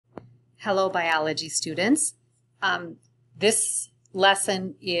Hello, biology students. This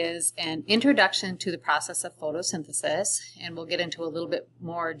lesson is an introduction to the process of photosynthesis, and we'll get into a little bit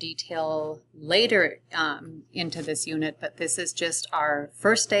more detail later into this unit, but this is just our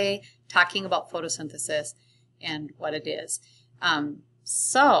first day talking about photosynthesis and what it is.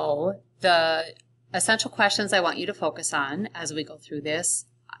 So the essential questions I want you to focus on as we go through this,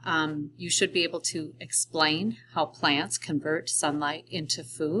 you should be able to explain how plants convert sunlight into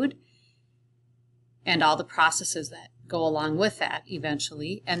food and all the processes that go along with that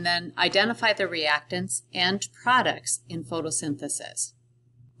eventually, and then identify the reactants and products in photosynthesis.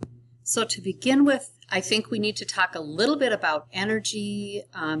 So to begin with, I think we need to talk a little bit about energy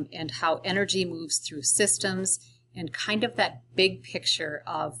and how energy moves through systems and kind of that big picture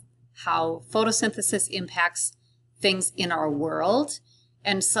of how photosynthesis impacts things in our world.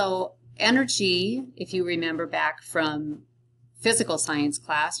 And so energy, if you remember back from physical science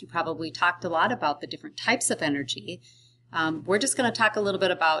class, you probably talked a lot about the different types of energy. We're just going to talk a little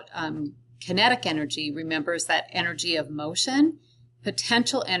bit about kinetic energy. Remember, is that energy of motion.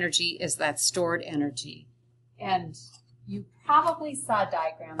 Potential energy is that stored energy. And you probably saw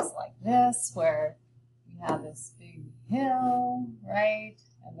diagrams like this where you have this big hill, right?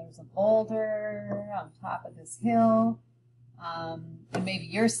 And there's a boulder on top of this hill. And maybe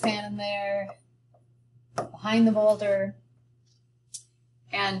you're standing there behind the boulder.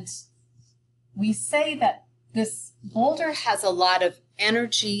 And we say that this boulder has a lot of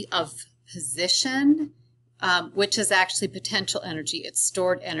energy of position, which is actually potential energy. It's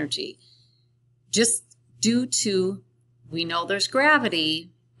stored energy. Just due to, we know there's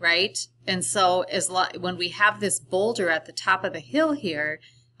gravity, right? And so when we have this boulder at the top of the hill here,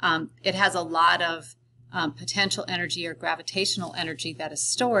 it has a lot of potential energy or gravitational energy that is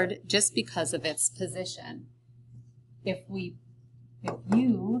stored just because of its position. If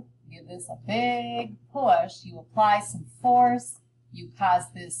you give this a big push, you apply some force, you cause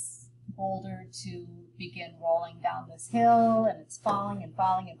this boulder to begin rolling down this hill, and it's falling and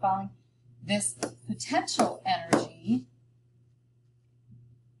falling and falling. This potential energy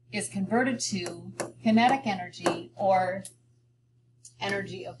is converted to kinetic energy or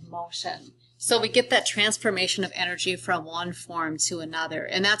energy of motion. So we get that transformation of energy from one form to another.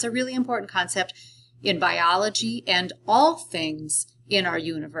 And that's a really important concept in biology and all things in our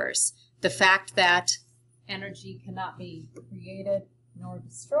universe. The fact that energy cannot be created nor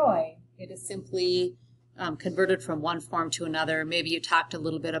destroyed. It is simply converted from one form to another. Maybe you talked a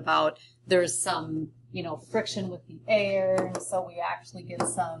little bit about there's some, friction with the air, and so we actually get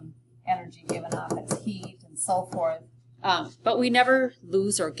some energy given off as heat and so forth. But we never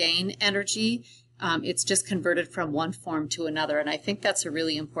lose or gain energy. It's just converted from one form to another, and I think that's a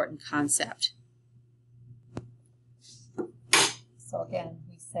really important concept. So again,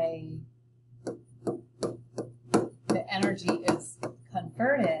 we say the energy is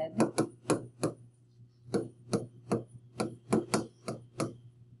converted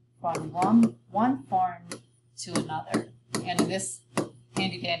from one form to another. And in this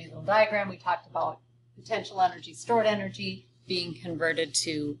handy-dandy little diagram, we talked about potential energy, stored energy, being converted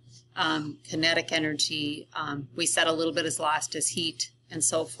to kinetic energy. We said a little bit is lost as heat and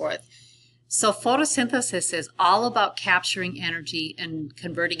so forth. So photosynthesis is all about capturing energy and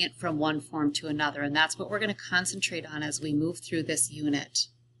converting it from one form to another, and that's what we're going to concentrate on as we move through this unit.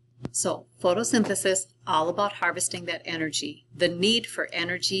 So photosynthesis, all about harvesting that energy. The need for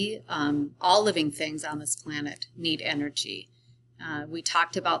energy, all living things on this planet need energy. We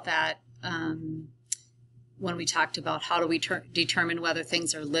talked about that when we talked about how do we determine whether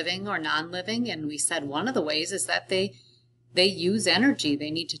things are living or non-living, and we said one of the ways is that they use energy.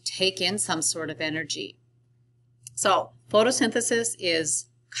 They need to take in some sort of energy. So photosynthesis is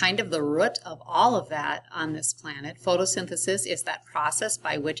kind of the root of all of that on this planet. Photosynthesis is that process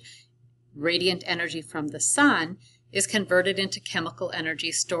by which radiant energy from the sun is converted into chemical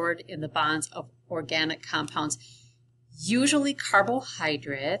energy stored in the bonds of organic compounds, usually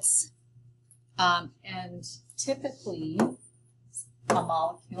carbohydrates, and typically a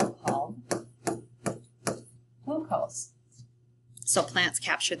molecule called glucose. So plants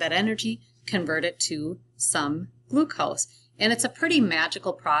capture that energy, convert it to some glucose. And it's a pretty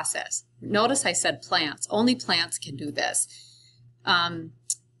magical process. Notice I said plants. Only plants can do this.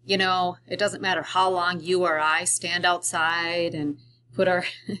 It doesn't matter how long you or I stand outside and put our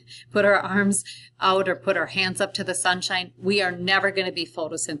arms out or put our hands up to the sunshine. We are never going to be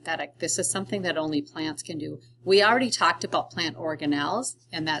photosynthetic. This is something that only plants can do. We already talked about plant organelles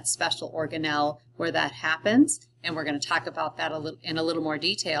and that special organelle where that happens. And we're going to talk about that in a little more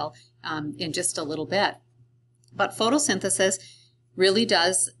detail in just a little bit. But photosynthesis really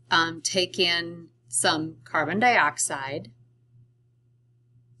does take in some carbon dioxide,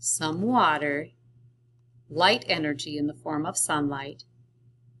 some water, light energy in the form of sunlight,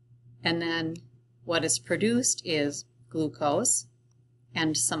 and then what is produced is glucose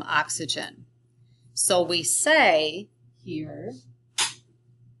and some oxygen. So we say here,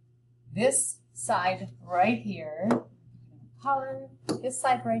 this side right here, color, this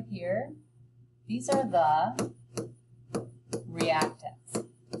side right here, these are the reactants.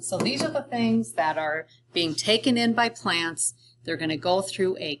 So these are the things that are being taken in by plants. They're going to go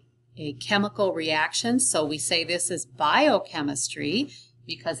through a chemical reaction. So we say this is biochemistry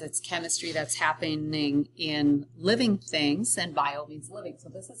because it's chemistry that's happening in living things, and bio means living. So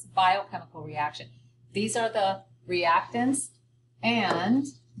this is biochemical reaction. These are the reactants, and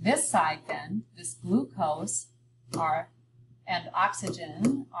this side then, this glucose and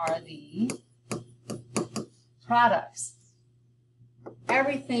oxygen are the products.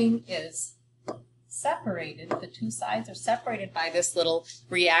 Everything is separated, the two sides are separated by this little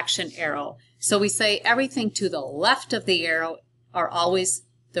reaction arrow. So we say everything to the left of the arrow are always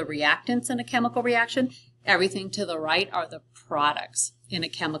the reactants in a chemical reaction. Everything to the right are the products in a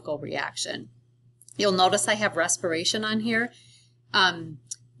chemical reaction. You'll notice I have respiration on here.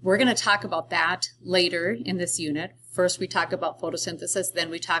 We're going to talk about that later in this unit. First we talk about photosynthesis, then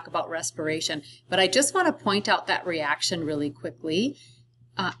we talk about respiration. But I just want to point out that reaction really quickly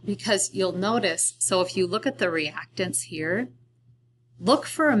because you'll notice, so if you look at the reactants here, look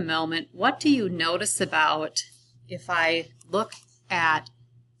for a moment, what do you notice about, if I look at,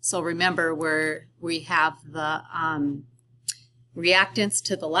 so remember where we have the reactants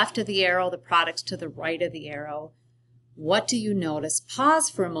to the left of the arrow, the products to the right of the arrow. What do you notice? Pause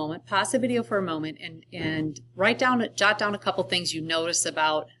for a moment, pause the video for a moment, and jot down a couple things you notice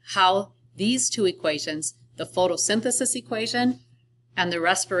about how these two equations, the photosynthesis equation and the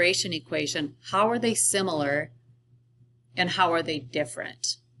respiration equation, how are they similar and how are they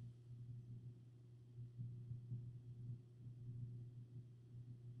different?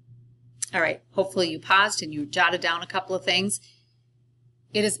 All right, hopefully you paused and you jotted down a couple of things.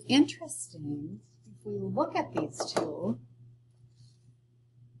 It is interesting, if we look at these two,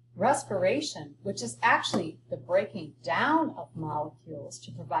 respiration, which is actually the breaking down of molecules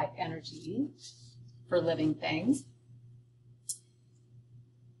to provide energy for living things,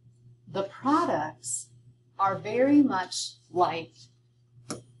 the products are very much like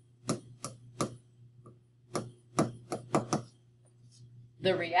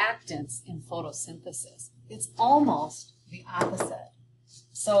the reactants in photosynthesis. It's almost the opposite.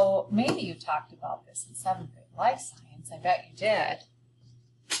 So maybe you talked about this in 7th grade life science. I bet you did.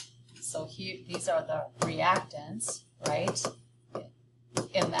 So here, these are the reactants, right,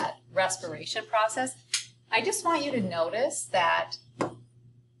 in that respiration process. I just want you to notice that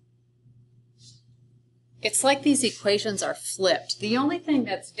it's like these equations are flipped. The only thing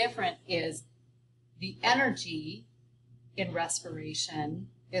that's different is the energy in respiration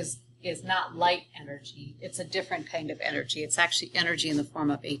is not light energy. It's a different kind of energy. It's actually energy in the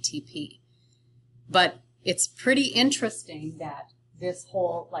form of ATP. But it's pretty interesting that this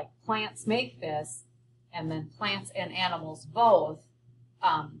whole, like, plants make this, and then plants and animals both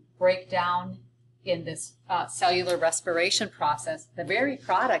break down in this cellular respiration process the very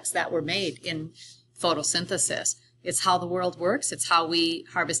products that were made in photosynthesis. It's how the world works. It's how we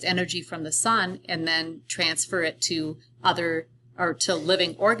harvest energy from the sun and then transfer it to to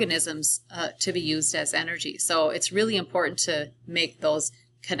living organisms to be used as energy. So it's really important to make those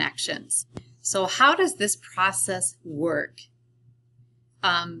connections. So how does this process work?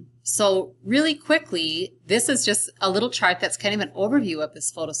 So really quickly, this is just a little chart that's kind of an overview of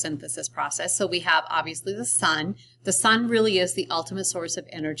this photosynthesis process. So we have obviously the sun. The sun really is the ultimate source of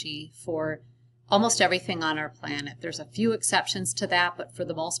energy for almost everything on our planet. There's a few exceptions to that, but for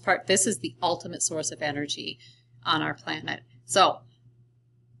the most part, this is the ultimate source of energy on our planet. So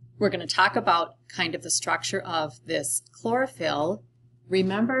we're going to talk about kind of the structure of this chlorophyll.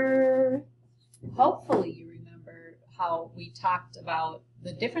 Remember, hopefully you remember how we talked about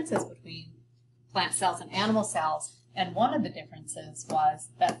the differences between plant cells and animal cells. And one of the differences was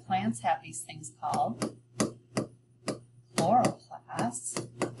that plants have these things called chloroplasts.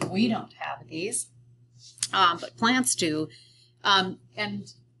 We don't have these, but plants do. And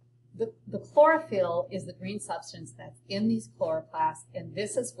the chlorophyll is the green substance that's in these chloroplasts, and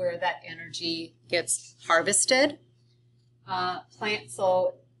this is where that energy gets harvested.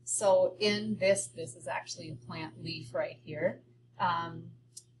 So in this is actually a plant leaf right here.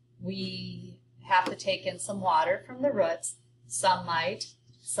 We have to take in some water from the roots, sunlight,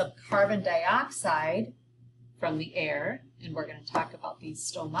 some carbon dioxide from the air, and we're going to talk about these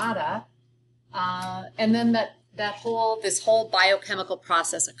stomata. And then this whole biochemical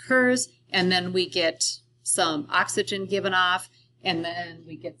process occurs, and then we get some oxygen given off, and then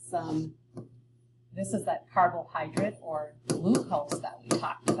we get this is that carbohydrate or glucose that we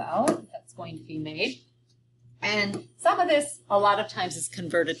talked about that's going to be made. And some of this, a lot of times, is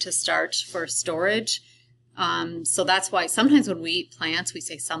converted to starch for storage. So that's why sometimes when we eat plants, we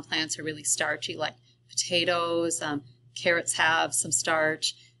say some plants are really starchy, like potatoes, carrots have some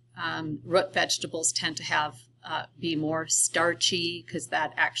starch. Root vegetables tend to have be more starchy because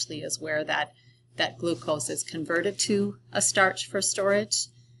that actually is where that glucose is converted to a starch for storage.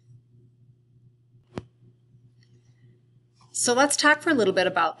 So let's talk for a little bit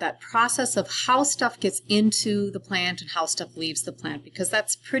about that process of how stuff gets into the plant and how stuff leaves the plant, because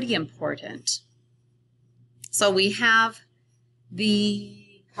that's pretty important. So we have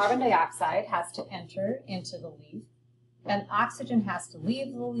the carbon dioxide has to enter into the leaf, and oxygen has to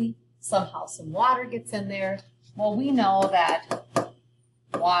leave the leaf. Somehow some water gets in there. Well, we know that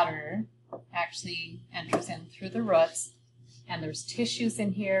water actually enters in through the roots, and there's tissues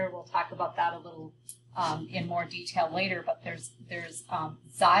in here. We'll talk about that a little in more detail later, but there's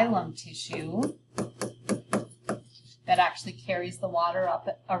xylem tissue that actually carries the water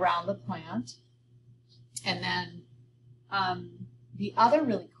up around the plant. And then the other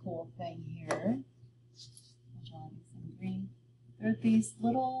really cool thing here, I'll draw these in green. There are these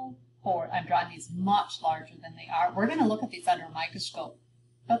little pores. I'm drawing these much larger than they are. We're going to look at these under a microscope,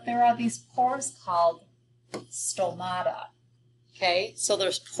 but there are these pores called stomata. Okay, so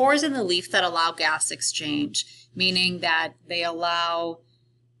there's pores in the leaf that allow gas exchange, meaning that they allow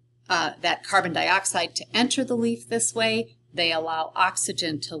that carbon dioxide to enter the leaf this way. They allow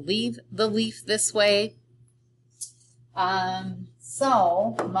oxygen to leave the leaf this way.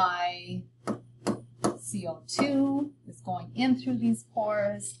 So my CO2 is going in through these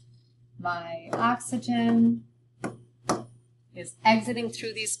pores. My oxygen is exiting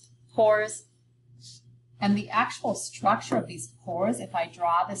through these pores. And the actual structure of these pores, if I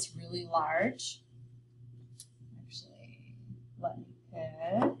draw this really large, actually, let me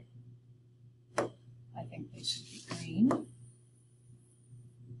pick, I think they should be green.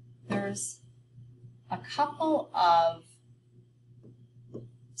 There's a couple of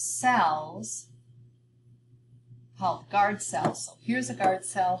cells called guard cells. So here's a guard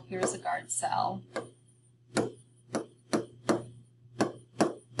cell, here's a guard cell.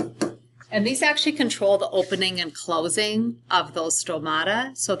 And these actually control the opening and closing of those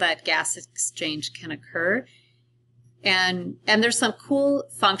stomata so that gas exchange can occur. And there's some cool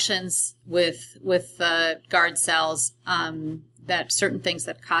functions with the guard cells, that certain things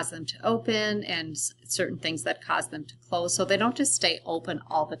that cause them to open and certain things that cause them to close. So they don't just stay open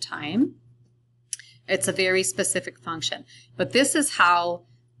all the time. It's a very specific function. But this is how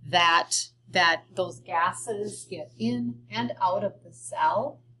that those gases get in and out of the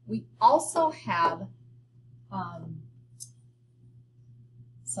cell. We also have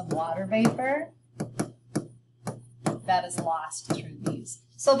some water vapor that is lost through these.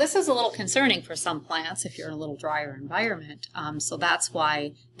 So this is a little concerning for some plants if you're in a little drier environment. So that's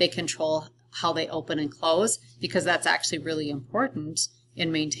why they control how they open and close, because that's actually really important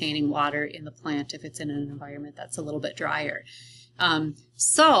in maintaining water in the plant if it's in an environment that's a little bit drier.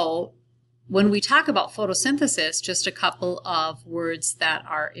 So when we talk about photosynthesis, just a couple of words that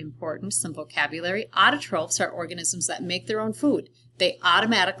are important, some vocabulary. Autotrophs are organisms that make their own food. They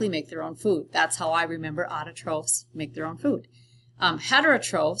automatically make their own food. That's how I remember autotrophs make their own food.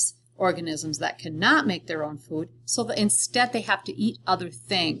 Heterotrophs, organisms that cannot make their own food, so that instead they have to eat other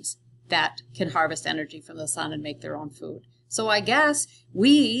things that can harvest energy from the sun and make their own food. So I guess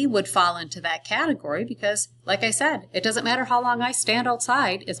we would fall into that category because, like I said, it doesn't matter how long I stand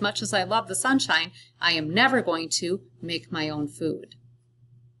outside. As much as I love the sunshine, I am never going to make my own food.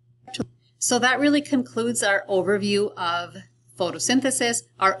 So that really concludes our overview of photosynthesis,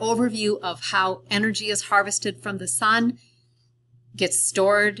 our overview of how energy is harvested from the sun, gets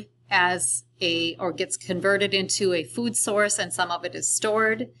stored as or gets converted into a food source, and some of it is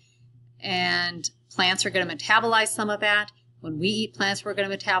stored. And plants are going to metabolize some of that. When we eat plants, we're going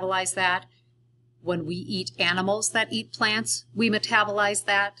to metabolize that. When we eat animals that eat plants, we metabolize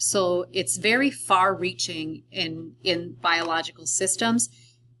that. So it's very far-reaching in biological systems.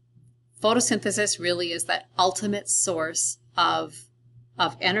 Photosynthesis really is that ultimate source of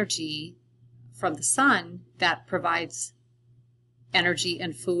energy from the sun that provides energy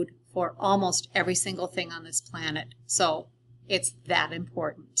and food for almost every single thing on this planet. So it's that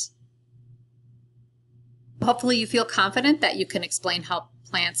important. Hopefully you feel confident that you can explain how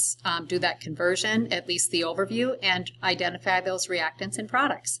plants do that conversion, at least the overview, and identify those reactants in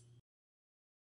products.